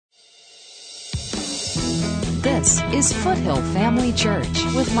This is Foothill Family Church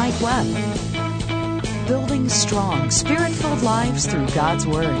with Mike Webb. Building strong, spirit-filled lives through God's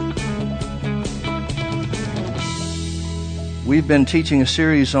Word. We've been teaching a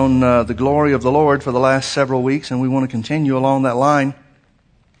series on the glory of the Lord for the last several weeks, and we want to continue along that line.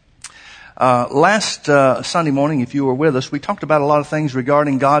 Last Sunday morning, if you were with us, we talked about a lot of things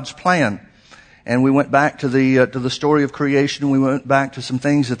regarding God's plan. And we went back to the story of creation. We went back to some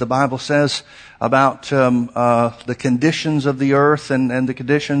things that the Bible says about the conditions of the earth and the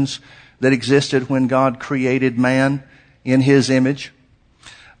conditions that existed when God created man in His image.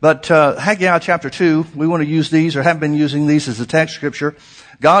 But Haggai chapter 2, we want to use these, or have been using these as the text scripture.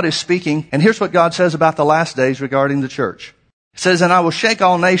 God is speaking, and here's what God says about the last days regarding the church. It says, "And I will shake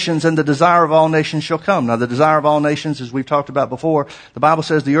all nations, and the desire of all nations shall come." Now, the desire of all nations, as we've talked about before, the Bible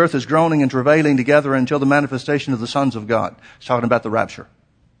says the earth is groaning and travailing together until the manifestation of the sons of God. It's talking about the rapture.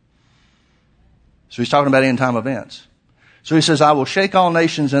 So he's talking about end time events. So he says, "I will shake all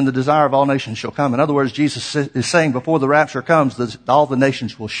nations, and the desire of all nations shall come." In other words, Jesus is saying before the rapture comes, all the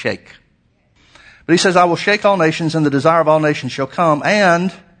nations will shake. But he says, "I will shake all nations, and the desire of all nations shall come.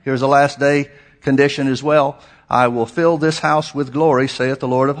 And," here's a last day condition as well, "I will fill this house with glory, saith the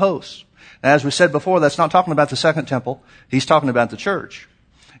Lord of hosts." Now, as we said before, that's not talking about the second temple. He's talking about the church.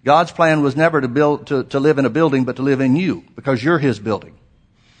 God's plan was never to live in a building, but to live in you, because you're His building.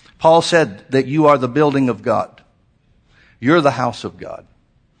 Paul said that you are the building of God. You're the house of God.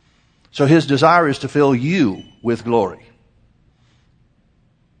 So His desire is to fill you with glory.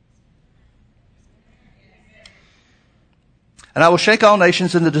 "And I will shake all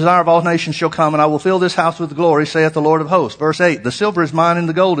nations, and the desire of all nations shall come, and I will fill this house with glory, saith the Lord of hosts." Verse 8, "The silver is mine, and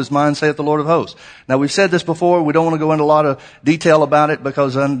the gold is mine, saith the Lord of hosts." Now, we've said this before. We don't want to go into a lot of detail about it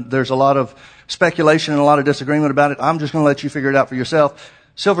because there's a lot of speculation and a lot of disagreement about it. I'm just going to let you figure it out for yourself.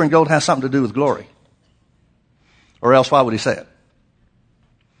 Silver and gold has something to do with glory. Or else, why would He say it?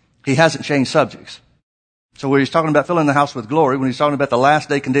 He hasn't changed subjects. So when He's talking about filling the house with glory, when He's talking about the last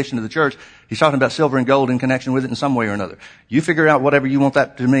day condition of the church, He's talking about silver and gold in connection with it in some way or another. You figure out whatever you want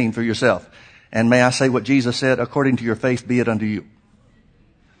that to mean for yourself. And may I say what Jesus said, "According to your faith be it unto you."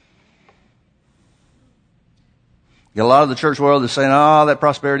 A lot of the church world is saying, "Oh, that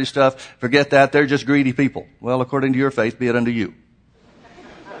prosperity stuff, forget that, they're just greedy people." Well, according to your faith be it unto you.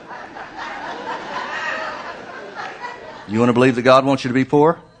 You want to believe that God wants you to be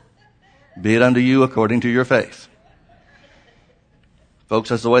poor? Be it unto you according to your faith. Folks,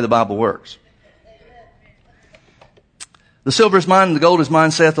 that's the way the Bible works. "The silver is mine and the gold is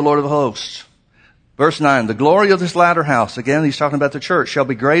mine, saith the Lord of hosts." Verse 9, "The glory of this latter house," again he's talking about the church, "shall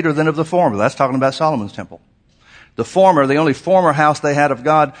be greater than of the former." That's talking about Solomon's temple. The only former house they had of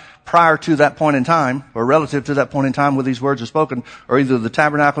God prior to that point in time, or relative to that point in time where these words are spoken, or either the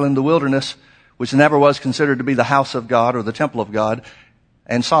tabernacle in the wilderness, which never was considered to be the house of God or the temple of God,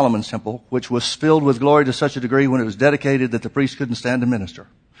 and Solomon's temple, which was filled with glory to such a degree when it was dedicated that the priest couldn't stand to minister.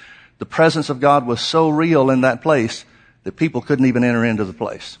 The presence of God was so real in that place that people couldn't even enter into the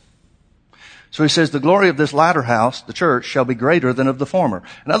place. So he says, "The glory of this latter house, the church, shall be greater than of the former."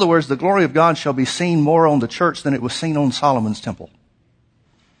 In other words, the glory of God shall be seen more on the church than it was seen on Solomon's temple.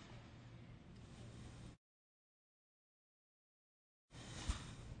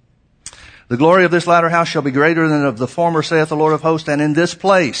 "The glory of this latter house shall be greater than of the former, saith the Lord of hosts. And in this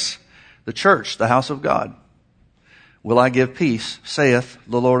place, the church, the house of God, will I give peace, saith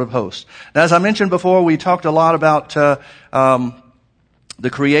the Lord of hosts." Now, as I mentioned before, we talked a lot about the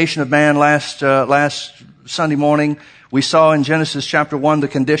creation of man last Sunday morning. We saw in Genesis chapter 1 the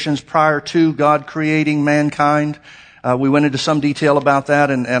conditions prior to God creating mankind. We went into some detail about that,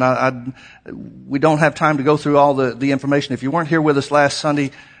 and we don't have time to go through all the information. If you weren't here with us last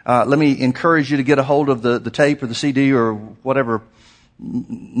Sunday, let me encourage you to get a hold of the tape or the CD or whatever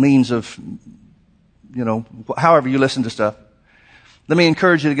means of, however you listen to stuff. Let me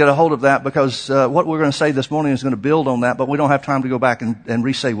encourage you to get a hold of that, because what we're going to say this morning is going to build on that, but we don't have time to go back and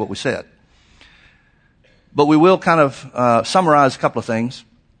re-say what we said. But we will kind of summarize a couple of things.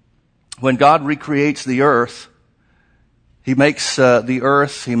 When God recreates the earth, He makes the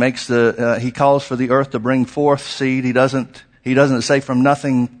earth, He calls for the earth to bring forth seed. He doesn't say from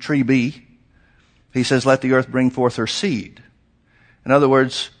nothing tree be. He says, let the earth bring forth her seed. In other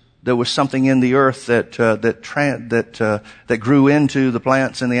words, there was something in the earth that grew into the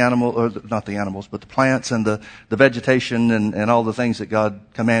plants and the animal, or not the animals, but the plants and the vegetation and all the things that God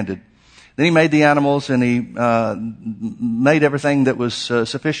commanded. Then He made the animals, and He made everything that was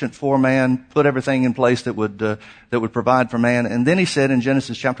sufficient for man, put everything in place that would provide for man. And then He said in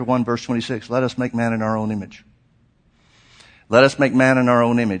Genesis chapter 1 verse 26, let us make man in our own image. Let us make man in our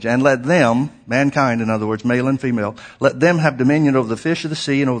own image, and let them, mankind in other words, male and female, let them have dominion over the fish of the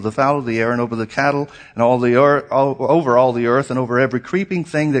sea, and over the fowl of the air, and over the cattle, and over all the earth, and over every creeping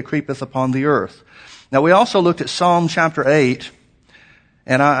thing that creepeth upon the earth. Now we also looked at Psalm chapter 8,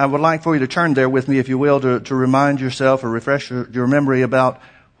 and I would like for you to turn there with me, if you will, to remind yourself or refresh your memory about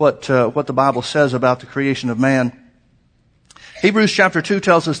what the Bible says about the creation of man. Hebrews chapter 2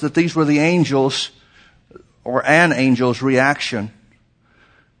 tells us that these were the angels, or an angel's reaction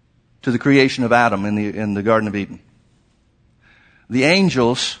to the creation of Adam in the Garden of Eden. The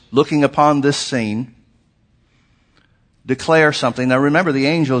angels, looking upon this scene, declare something. Now remember, the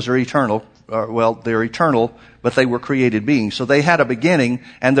angels are eternal. They're eternal, but they were created beings. So they had a beginning,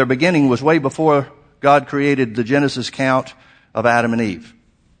 and their beginning was way before God created the Genesis account of Adam and Eve.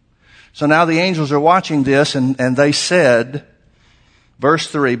 So now the angels are watching this, and they said, verse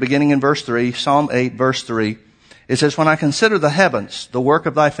 3, beginning in verse 3, Psalm 8, verse 3, it says, when I consider the heavens, the work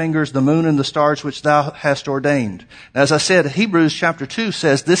of thy fingers, the moon and the stars which thou hast ordained. Now, as I said, Hebrews chapter 2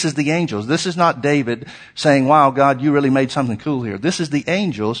 says this is the angels. This is not David saying, wow, God, you really made something cool here. This is the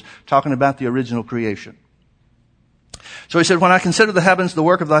angels talking about the original creation. So he said, when I consider the heavens, the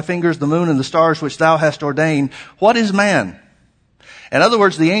work of thy fingers, the moon and the stars which thou hast ordained, what is man? In other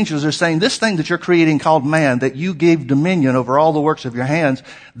words, the angels are saying, this thing that you're creating called man, that you gave dominion over all the works of your hands,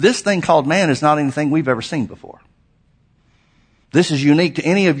 this thing called man is not anything we've ever seen before. This is unique to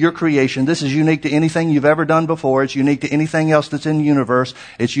any of your creation. This is unique to anything you've ever done before. It's unique to anything else that's in the universe.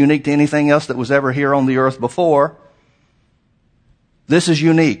 It's unique to anything else that was ever here on the earth before. This is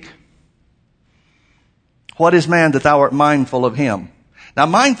unique. What is man that thou art mindful of him? Now,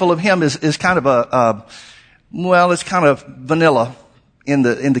 mindful of him is kind of it's kind of vanilla in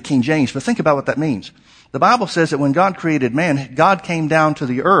the King James, but think about what that means. The Bible says that when God created man, God came down to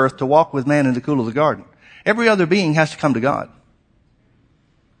the earth to walk with man in the cool of the garden. Every other being has to come to God.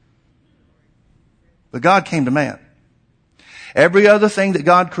 But God came to man. Every other thing that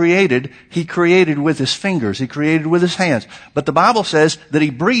God created, He created with His fingers. He created with His hands. But the Bible says that He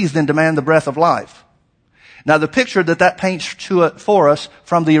breathed into man the breath of life. Now the picture that paints for us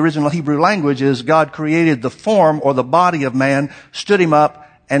from the original Hebrew language is God created the form or the body of man, stood him up,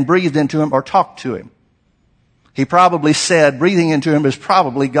 and breathed into him or talked to him. He probably said, breathing into him is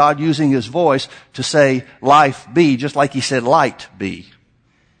probably God using His voice to say, life be, just like He said, light be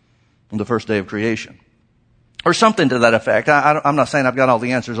on the first day of creation. Or something to that effect. I'm not saying I've got all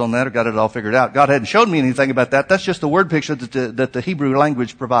the answers on that or got it all figured out. God hadn't showed me anything about that. That's just the word picture that the Hebrew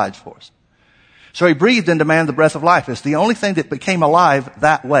language provides for us. So He breathed into man the breath of life. It's the only thing that became alive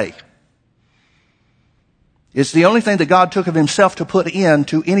that way. It's the only thing that God took of Himself to put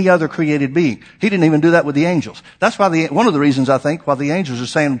into any other created being. He didn't even do that with the angels. That's why one of the reasons, I think, why the angels are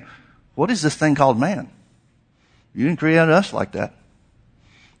saying, what is this thing called man? You didn't create us like that.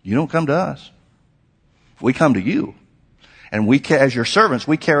 You don't come to us. We come to you. And we, as your servants,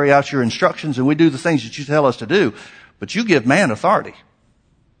 we carry out your instructions and we do the things that you tell us to do. But you give man authority.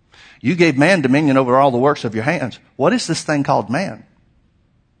 You gave man dominion over all the works of your hands. What is this thing called man?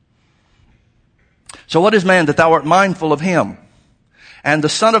 So what is man that thou art mindful of him? And the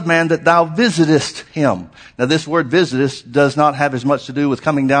Son of Man that thou visitest him. Now this word visitest does not have as much to do with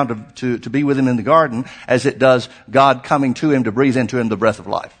coming down to be with him in the garden as it does God coming to him to breathe into him the breath of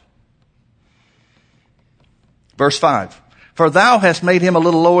life. Verse 5. For thou hast made him a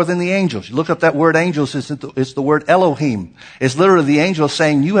little lower than the angels. You look up that word angels, it's the word Elohim. It's literally the angels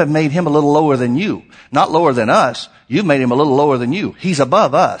saying, you have made him a little lower than you. Not lower than us. You've made him a little lower than you. He's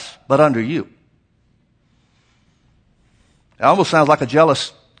above us, but under you. It almost sounds like a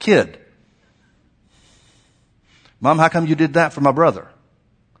jealous kid. Mom, how come you did that for my brother?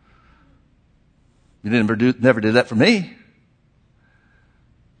 You never did that for me.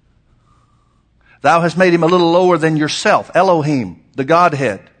 Thou hast made him a little lower than yourself, Elohim, the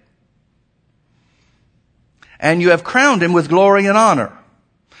Godhead. And you have crowned him with glory and honor.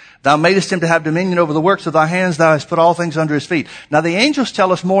 Thou madest him to have dominion over the works of thy hands. Thou hast put all things under his feet. Now the angels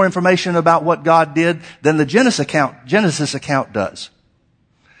tell us more information about what God did than the Genesis account does.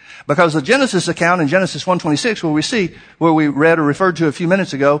 Because the Genesis account in Genesis 1:26, where we read or referred to a few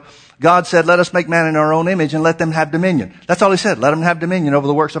minutes ago, God said, let us make man in our own image and let them have dominion. That's all He said. Let them have dominion over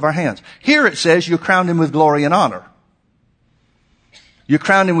the works of our hands. Here it says you crowned him with glory and honor. You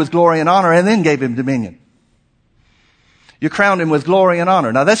crowned him with glory and honor and then gave him dominion. You crowned him with glory and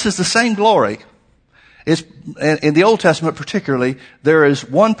honor. Now this is the same glory. It's, in the Old Testament particularly, there is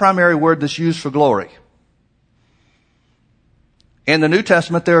one primary word that's used for glory. In the New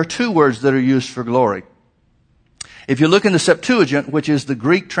Testament, there are two words that are used for glory. If you look in the Septuagint, which is the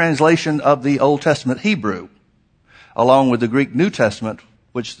Greek translation of the Old Testament Hebrew, along with the Greek New Testament,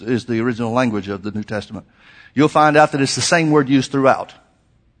 which is the original language of the New Testament, you'll find out that it's the same word used throughout.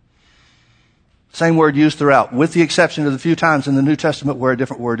 Same word used throughout, with the exception of the few times in the New Testament where a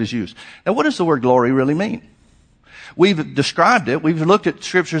different word is used. Now, what does the word glory really mean? We've described it. We've looked at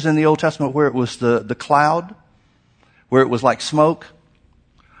scriptures in the Old Testament where it was the cloud, where it was like smoke,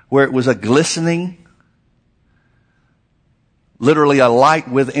 where it was a glistening, literally a light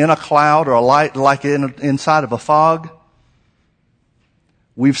within a cloud or a light like inside of a fog.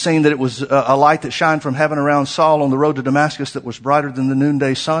 We've seen that it was a light that shined from heaven around Saul on the road to Damascus that was brighter than the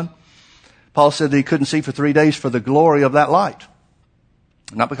noonday sun. Paul said that he couldn't see for 3 days for the glory of that light.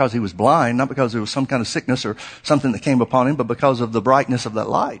 Not because he was blind, not because there was some kind of sickness or something that came upon him, but because of the brightness of that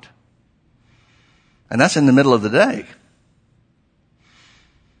light. And that's in the middle of the day.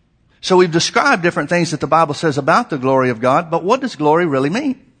 So we've described different things that the Bible says about the glory of God, but what does glory really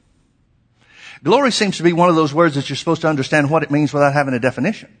mean? Glory seems to be one of those words that you're supposed to understand what it means without having a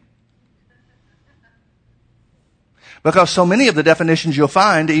definition. Because so many of the definitions you'll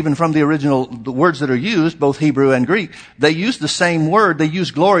find, even from the words that are used, both Hebrew and Greek, they use the same word. They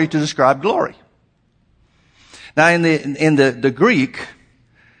use glory to describe glory. Now in the Greek,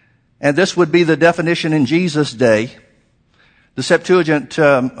 and this would be the definition in Jesus' day, the Septuagint,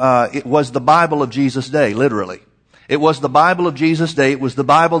 it was the Bible of Jesus' day, literally. It was the Bible of Jesus' day. It was the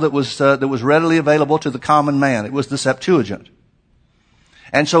Bible that was readily available to the common man. It was the Septuagint.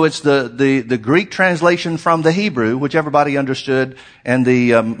 And so it's the Greek translation from the Hebrew, which everybody understood, and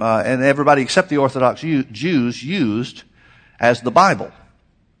and everybody except the Orthodox Jews used as the Bible.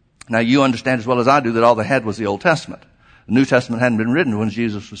 Now you understand as well as I do that all they had was the Old Testament. The New Testament hadn't been written when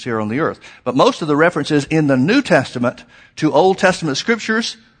Jesus was here on the earth. But most of the references in the New Testament to Old Testament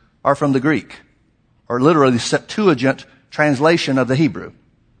scriptures are from the Greek, or literally the Septuagint translation of the Hebrew.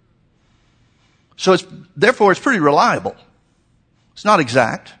 So therefore it's pretty reliable. It's not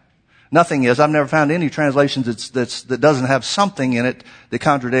exact. Nothing is. I've never found any translation that doesn't have something in it that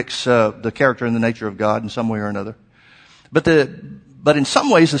contradicts the character and the nature of God in some way or another. But in some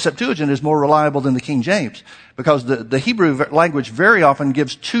ways, the Septuagint is more reliable than the King James, because the Hebrew language very often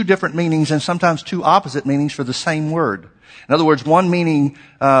gives two different meanings and sometimes two opposite meanings for the same word. In other words, one meaning,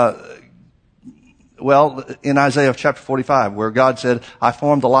 in Isaiah chapter 45, where God said, I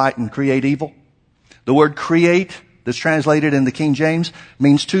formed the light and create evil. The word create, that's translated in the King James,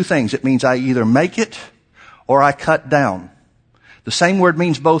 means two things. It means I either make it or I cut down. The same word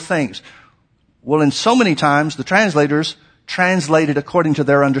means both things. Well, in so many times, the translators translated according to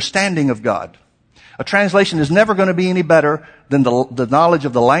their understanding of God. A translation is never going to be any better than the knowledge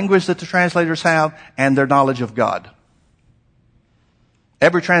of the language that the translators have and their knowledge of God.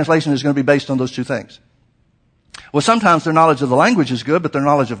 Every translation is going to be based on those two things. Well, sometimes their knowledge of the language is good, but their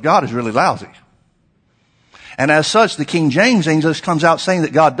knowledge of God is really lousy. And as such, the King James English comes out saying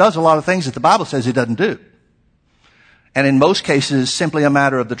that God does a lot of things that the Bible says He doesn't do. And in most cases, it's simply a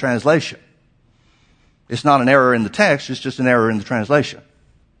matter of the translation. It's not an error in the text, it's just an error in the translation.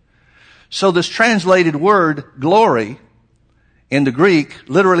 So this translated word, glory, in the Greek,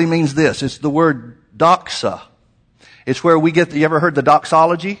 literally means this. It's the word doxa. It's where we get, you ever heard the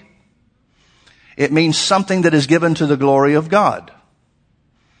doxology? It means something that is given to the glory of God.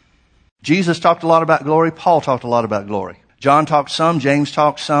 Jesus talked a lot about glory. Paul talked a lot about glory. John talked some. James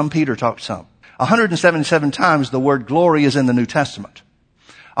talked some. Peter talked some. 177 times the word glory is in the New Testament.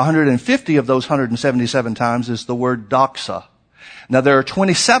 150 of those 177 times is the word doxa. Now there are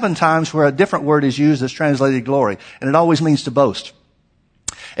 27 times where a different word is used that's translated glory, and it always means to boast.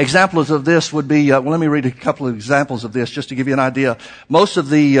 Examples of this would be, let me read a couple of examples of this just to give you an idea. Most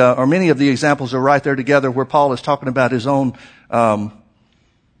of or many of the examples are right there together where Paul is talking about his own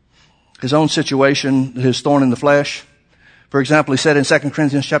situation, his thorn in the flesh. For example, he said in 2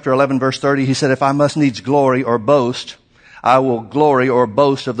 Corinthians chapter 11, verse 30, he said, if I must needs glory or boast, I will glory or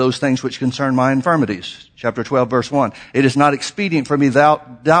boast of those things which concern my infirmities. Chapter 12, verse 1. It is not expedient for me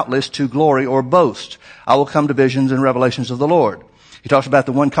doubtless to glory or boast. I will come to visions and revelations of the Lord. He talks about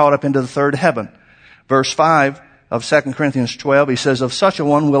the one caught up into the third heaven. Verse 5 of 2 Corinthians 12, he says, of such a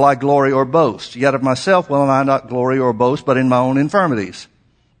one will I glory or boast. Yet of myself will I not glory or boast, but in my own infirmities.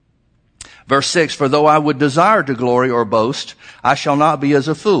 Verse 6, for though I would desire to glory or boast, I shall not be as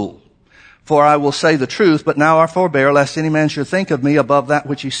a fool. For I will say the truth, but now I forbear, lest any man should think of me above that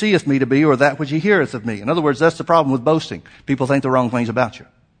which he seeth me to be, or that which he heareth of me. In other words, that's the problem with boasting. People think the wrong things about you.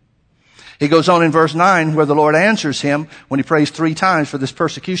 He goes on in verse 9, where the Lord answers him when he prays 3 times for this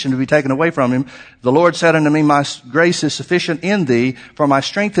persecution to be taken away from him. The Lord said unto me, my grace is sufficient in thee, for my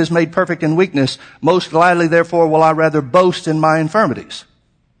strength is made perfect in weakness. Most gladly, therefore, will I rather boast in my infirmities,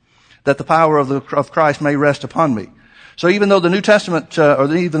 that the power of Christ may rest upon me. So even though the New Testament,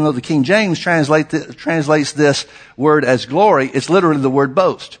 even though the King James translates this word as glory, it's literally the word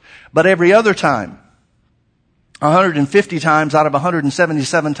boast. But every other time, 150 times out of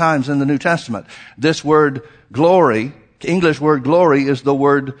 177 times in the New Testament, this word glory, English word glory, is the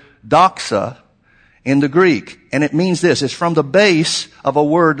word doxa in the Greek. And it means this. It's from the base of a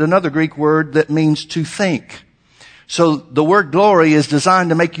word, another Greek word that means to think. So the word glory is designed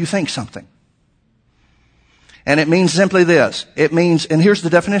to make you think something. And it means simply this. It means, and here's the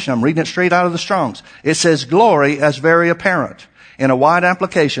definition. I'm reading it straight out of the Strong's. It says glory as very apparent. In a wide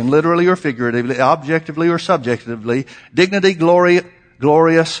application, literally or figuratively, objectively or subjectively, dignity, glory,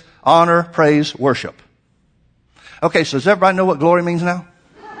 glorious, honor, praise, worship. Okay, so does everybody know what glory means now?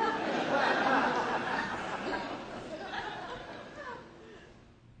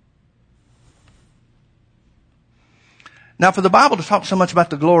 Now, for the Bible to talk so much about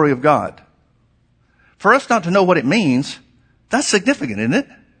the glory of God, for us not to know what it means, that's significant, isn't it?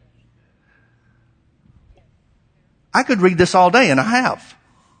 I could read this all day, and I have.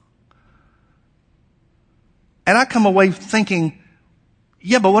 And I come away thinking,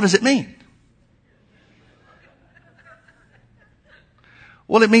 yeah, but what does it mean?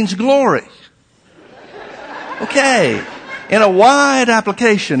 Well, it means glory. Okay. In a wide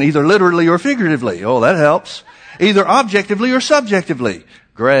application, either literally or figuratively. Oh, that helps. Either objectively or subjectively.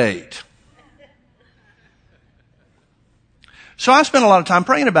 Great. So I spent a lot of time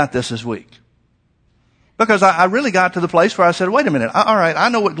praying about this week. Because I really got to the place where I said, wait a minute, all right, I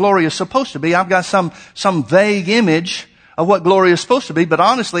know what glory is supposed to be. I've got some vague image of what glory is supposed to be, but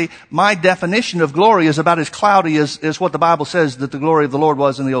honestly, my definition of glory is about as cloudy as what the Bible says that the glory of the Lord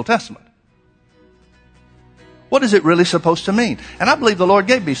was in the Old Testament. What is it really supposed to mean? And I believe the Lord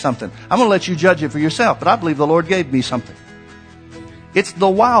gave me something. I'm going to let you judge it for yourself, but I believe the Lord gave me something. It's the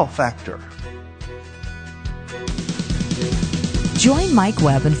wow factor. Join Mike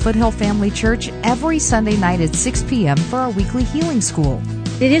Webb and Foothill Family Church every Sunday night at 6 p.m. for our weekly healing school.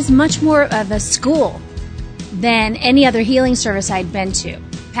 It is much more of a school than any other healing service I'd been to.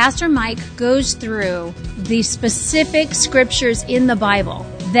 Pastor Mike goes through the specific scriptures in the Bible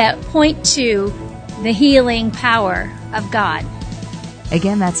that point to the healing power of God.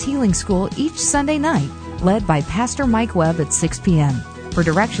 Again, that's Healing School each Sunday night, led by Pastor Mike Webb at 6 p.m. For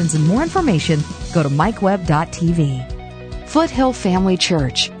directions and more information, go to mikewebb.tv. Foothill Family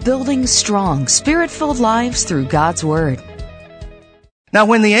Church, building strong, Spirit-filled lives through God's Word. Now,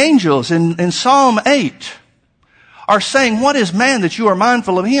 when the angels in Psalm 8 are saying, what is man that you are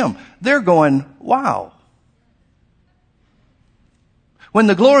mindful of him? They're going, wow. When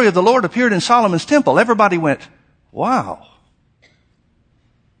the glory of the Lord appeared in Solomon's temple, everybody went, wow.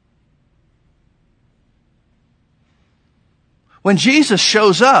 When Jesus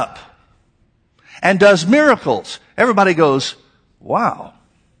shows up and does miracles, everybody goes, wow.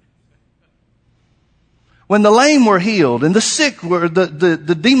 When the lame were healed and the sick were,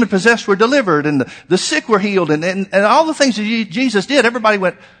 the demon-possessed were delivered and the sick were healed and all the things that Jesus did, everybody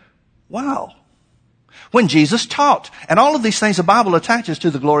went, wow. When Jesus taught, and all of these things the Bible attaches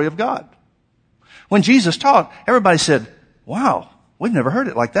to the glory of God. When Jesus taught, everybody said, wow, we've never heard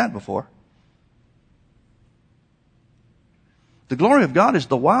it like that before. The glory of God is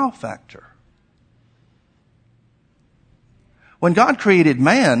the wow factor. When God created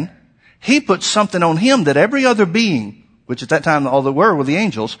man, He put something on him that every other being, which at that time all there were the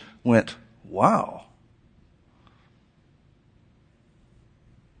angels, went, wow.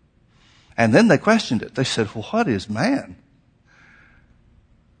 And then they questioned it. They said, well, what is man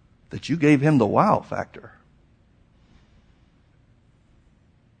that you gave him the wow factor?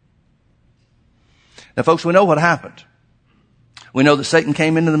 Now, folks, we know what happened. We know that Satan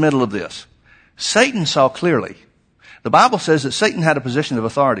came into the middle of this. Satan saw clearly. The Bible says that Satan had a position of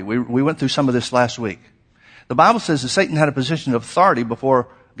authority. We went through some of this last week. The Bible says that Satan had a position of authority before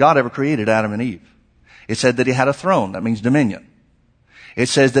God ever created Adam and Eve. It said that he had a throne. That means dominion. It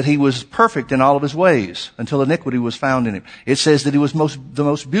says that he was perfect in all of his ways until iniquity was found in him. It says that he was the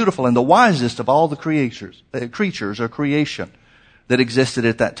most beautiful and the wisest of all the creatures or creation that existed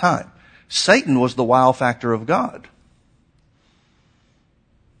at that time. Satan was the wow factor of God.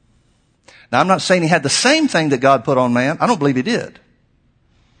 Now, I'm not saying he had the same thing that God put on man. I don't believe he did.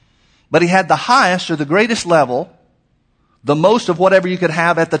 But he had the highest or the greatest level, the most of whatever you could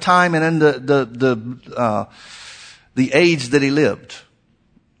have at the time and in the age that he lived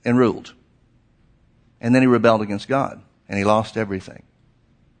and ruled. And then he rebelled against God and he lost everything.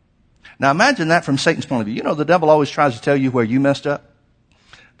 Now, imagine that from Satan's point of view. You know, the devil always tries to tell you where you messed up.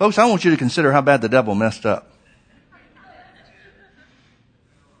 Folks, I want you to consider how bad the devil messed up.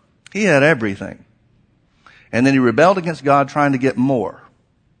 He had everything. And then he rebelled against God trying to get more.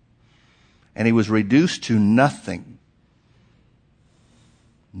 And he was reduced to nothing.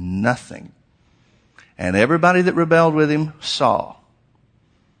 Nothing. And everybody that rebelled with him saw,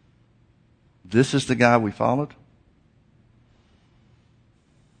 this is the guy we followed.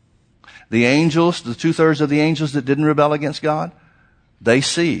 The angels, the 2/3 of the angels that didn't rebel against God, they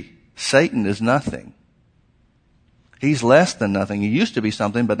see Satan is nothing. He's less than nothing. He used to be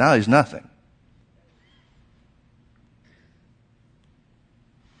something, but now he's nothing.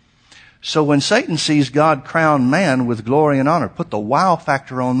 So when Satan sees God crown man with glory and honor, put the wow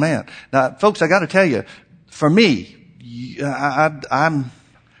factor on man. Now, folks, I got to tell you, for me, I'm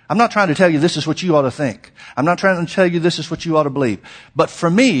not trying to tell you this is what you ought to think. I'm not trying to tell you this is what you ought to believe. But for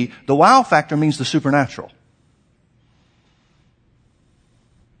me, the wow factor means the supernatural.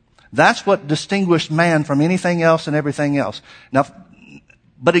 That's what distinguished man from anything else and everything else. Now,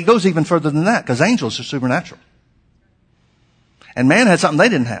 but it goes even further than that, because angels are supernatural. And man had something they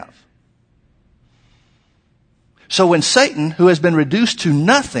didn't have. So when Satan, who has been reduced to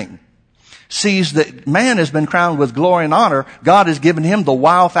nothing, sees that man has been crowned with glory and honor, God has given him the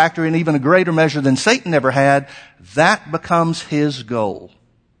wow factor in even a greater measure than Satan ever had, that becomes his goal.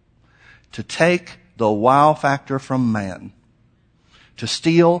 To take the wow factor from man. To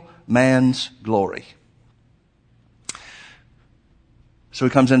steal man's glory. So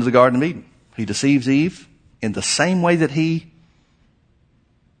he comes into the Garden of Eden. He deceives Eve in the same way that he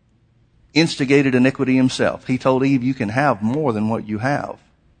instigated iniquity himself. He told Eve, you can have more than what you have.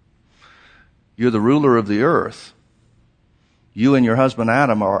 You're the ruler of the earth. You and your husband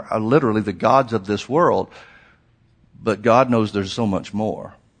Adam are literally the gods of this world. But God knows there's so much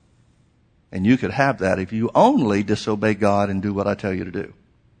more. And you could have that if you only disobey God and do what I tell you to do.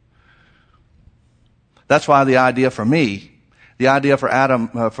 That's why the idea for me, the idea for Adam,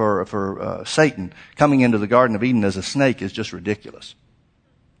 for Satan coming into the Garden of Eden as a snake is just ridiculous.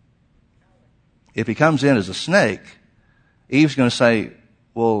 If he comes in as a snake, Eve's going to say,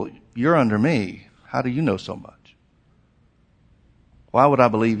 well, you're under me. How do you know so much? Why would I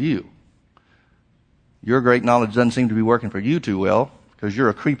believe you? Your great knowledge doesn't seem to be working for you too well, because you're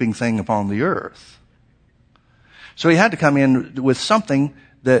a creeping thing upon the earth. So he had to come in with something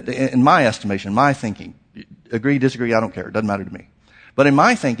that, in my estimation, my thinking, agree, disagree, I don't care, it doesn't matter to me. But in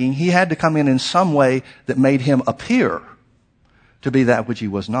my thinking, he had to come in some way that made him appear to be that which he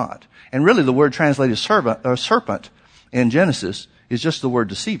was not. And really the word translated serpent in Genesis is just the word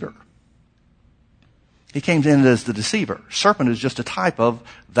deceiver. He came in as the deceiver. Serpent is just a type of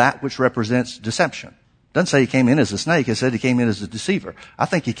that which represents deception. Doesn't say he came in as a snake. It said he came in as a deceiver. I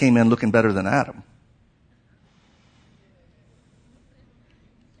think he came in looking better than Adam.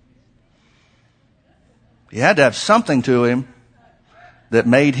 He had to have something to him that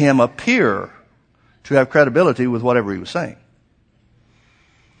made him appear to have credibility with whatever he was saying.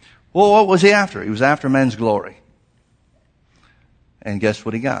 Well, what was he after? He was after man's glory. And guess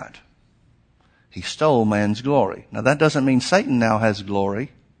what he got? He stole man's glory. Now that doesn't mean Satan now has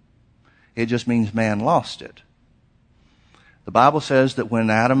glory. It just means man lost it. The Bible says that when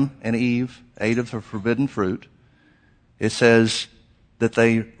Adam and Eve ate of the forbidden fruit, it says that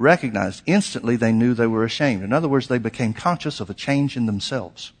they recognized, instantly they knew they were ashamed. In other words, they became conscious of a change in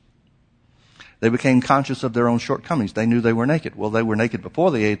themselves. They became conscious of their own shortcomings. They knew they were naked. Well, they were naked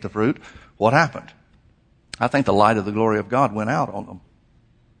before they ate the fruit. What happened? I think the light of the glory of God went out on them.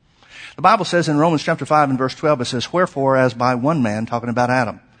 The Bible says in Romans chapter 5 and verse 12, it says, wherefore as by one man, talking about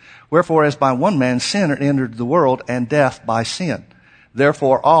Adam, wherefore as by one man sin entered the world, and death by sin.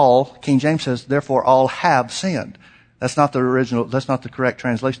 Therefore all, King James says, therefore all have sinned. That's not the original, that's not the correct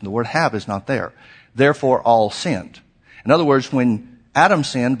translation. The word have is not there. Therefore all sinned. In other words, when Adam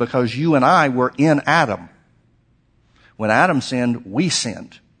sinned, because you and I were in Adam. When Adam sinned, we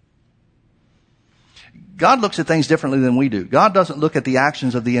sinned. God looks at things differently than we do. God doesn't look at the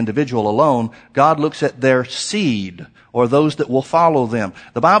actions of the individual alone. God looks at their seed, or those that will follow them.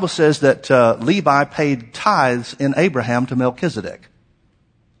 The Bible says that Levi paid tithes in Abraham to Melchizedek.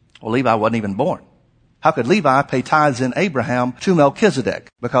 Well, Levi wasn't even born. How could Levi pay tithes in Abraham to Melchizedek?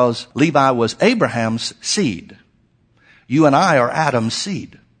 Because Levi was Abraham's seed. You and I are Adam's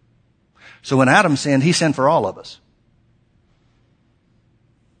seed. So when Adam sinned, he sinned for all of us.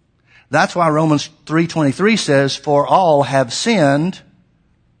 That's why Romans 3:23 says, for all have sinned.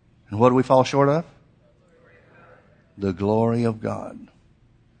 And what do we fall short of? The glory of God.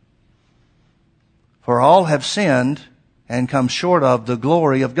 For all have sinned and come short of the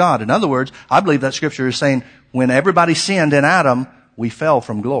glory of God. In other words, I believe that scripture is saying when everybody sinned in Adam, we fell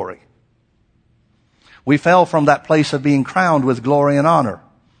from glory. We fell from that place of being crowned with glory and honor.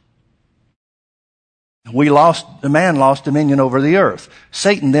 The man lost dominion over the earth.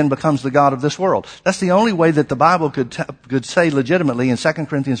 Satan then becomes the god of this world. That's the only way that the Bible could say legitimately in 2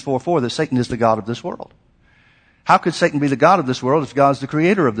 Corinthians 4:4 that Satan is the god of this world. How could Satan be the god of this world if God's the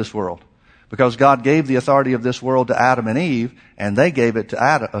creator of this world? Because God gave the authority of this world to Adam and Eve, and they gave it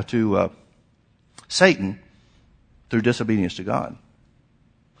to Satan through disobedience to God.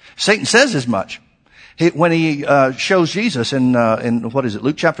 Satan says as much. When he shows Jesus in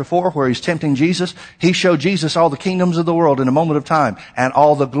Luke chapter 4, where he's tempting Jesus, he showed Jesus all the kingdoms of the world in a moment of time and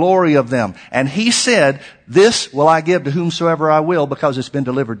all the glory of them. And he said, "This will I give to whomsoever I will because it's been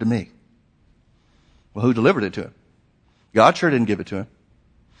delivered to me." Well, who delivered it to him? God sure didn't give it to him.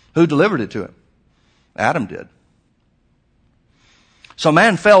 Who delivered it to him? Adam did. So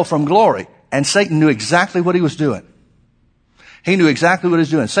man fell from glory, and Satan knew exactly what he was doing. He knew exactly what he was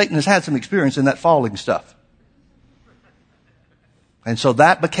doing. Satan has had some experience in that falling stuff. And so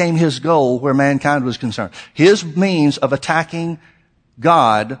that became his goal where mankind was concerned. His means of attacking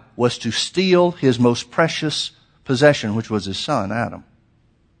God was to steal his most precious possession, which was his son, Adam.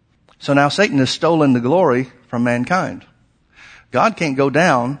 So now Satan has stolen the glory from mankind. God can't go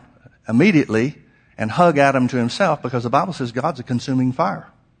down immediately and hug Adam to himself because the Bible says God's a consuming fire.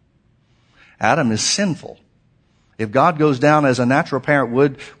 Adam is sinful. If God goes down as a natural parent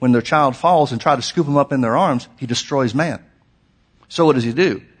would when their child falls and try to scoop them up in their arms, he destroys man. So what does he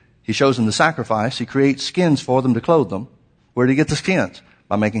do? He shows them the sacrifice. He creates skins for them to clothe them. Where did he get the skins?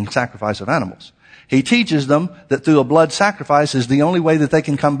 By making sacrifice of animals. He teaches them that through a blood sacrifice is the only way that they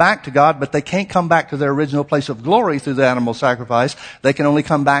can come back to God, but they can't come back to their original place of glory through the animal sacrifice. They can only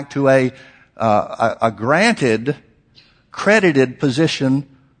come back to a granted, credited position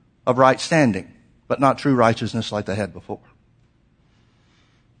of right standing, but not true righteousness like they had before.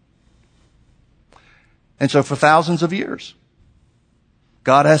 And so for thousands of years,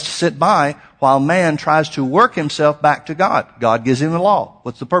 God has to sit by while man tries to work himself back to God. God gives him a law.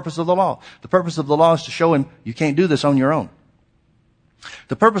 What's the purpose of the law? The purpose of the law is to show him you can't do this on your own.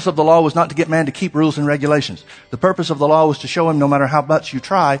 The purpose of the law was not to get man to keep rules and regulations. The purpose of the law was to show him no matter how much you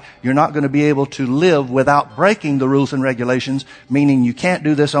try, you're not going to be able to live without breaking the rules and regulations, meaning you can't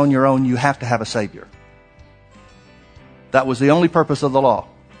do this on your own, you have to have a Savior. That was the only purpose of the law.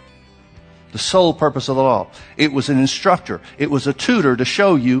 The sole purpose of the law. It was an instructor. It was a tutor to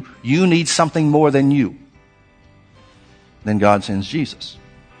show you you need something more than you. Then God sends Jesus.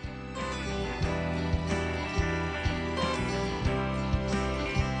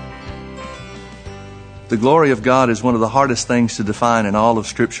 The glory of God is one of the hardest things to define in all of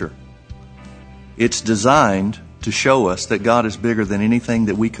Scripture. It's designed to show us that God is bigger than anything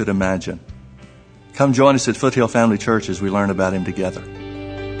that we could imagine. Come join us at Foothill Family Church as we learn about Him together.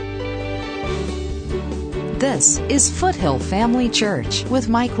 This is Foothill Family Church with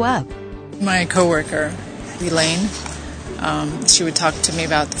Mike Webb. My coworker, Elaine, she would talk to me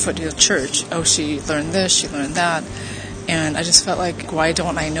about the Foothill Church. Oh, she learned this, she learned that. And I just felt like, why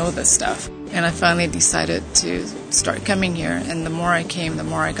don't I know this stuff? And I finally decided to start coming here. And the more I came, the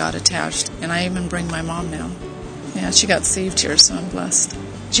more I got attached. And I even bring my mom now. Yeah, she got saved here, so I'm blessed.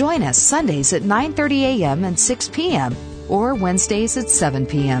 Join us Sundays at 9:30 a.m. and 6 p.m. or Wednesdays at 7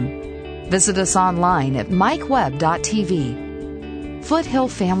 p.m. Visit us online at mikeweb.tv. Foothill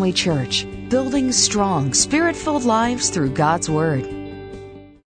Family Church, building strong, Spirit-filled lives through God's Word.